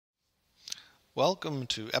Welcome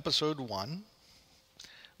to episode 1,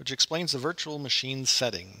 which explains the virtual machine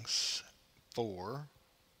settings for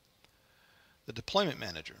the deployment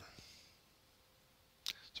manager.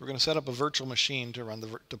 So we're going to set up a virtual machine to run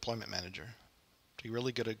the deployment manager to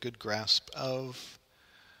really get a good grasp of,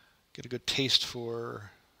 get a good taste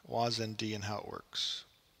for WASND and how it works.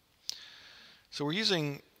 So we're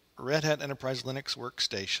using Red Hat Enterprise Linux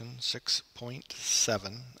Workstation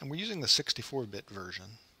 6.7, and we're using the 64-bit version.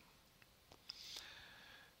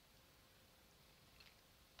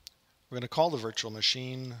 We're going to call the virtual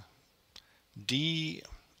machine DMGR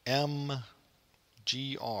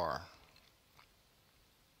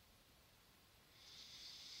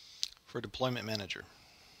for Deployment Manager.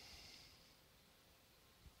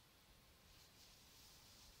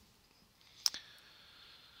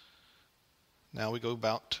 Now we go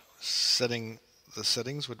about setting the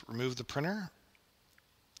settings. Would remove the printer.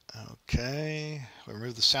 Okay. We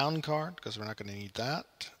remove the sound card because we're not going to need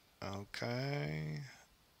that. Okay.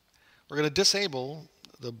 We're going to disable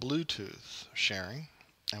the Bluetooth sharing,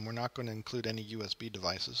 and we're not going to include any USB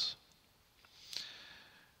devices.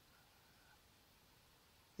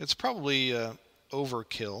 It's probably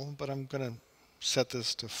overkill, but I'm going to set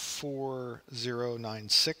this to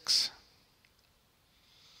 4096.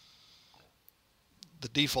 The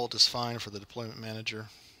default is fine for the deployment manager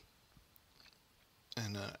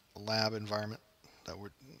in a lab environment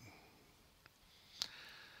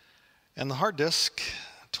and the hard disk,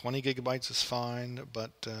 20 gigabytes is fine,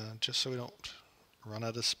 but just so we don't run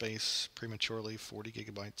out of space prematurely, 40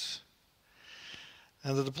 gigabytes.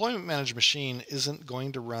 And the deployment manager machine isn't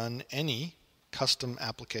going to run any custom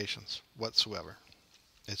applications whatsoever.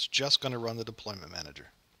 It's just going to run the deployment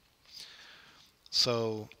manager.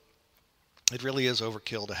 So it really is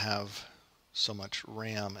overkill to have so much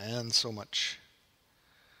RAM and so much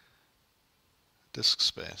disk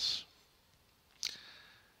space.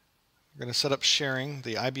 We're going to set up sharing.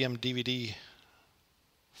 The IBM DVD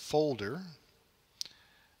folder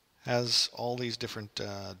has all these different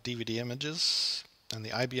DVD images, and the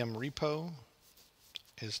IBM repo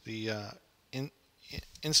is the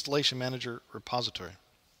installation manager repository.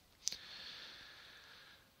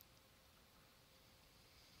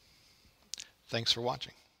 Thanks for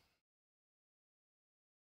watching.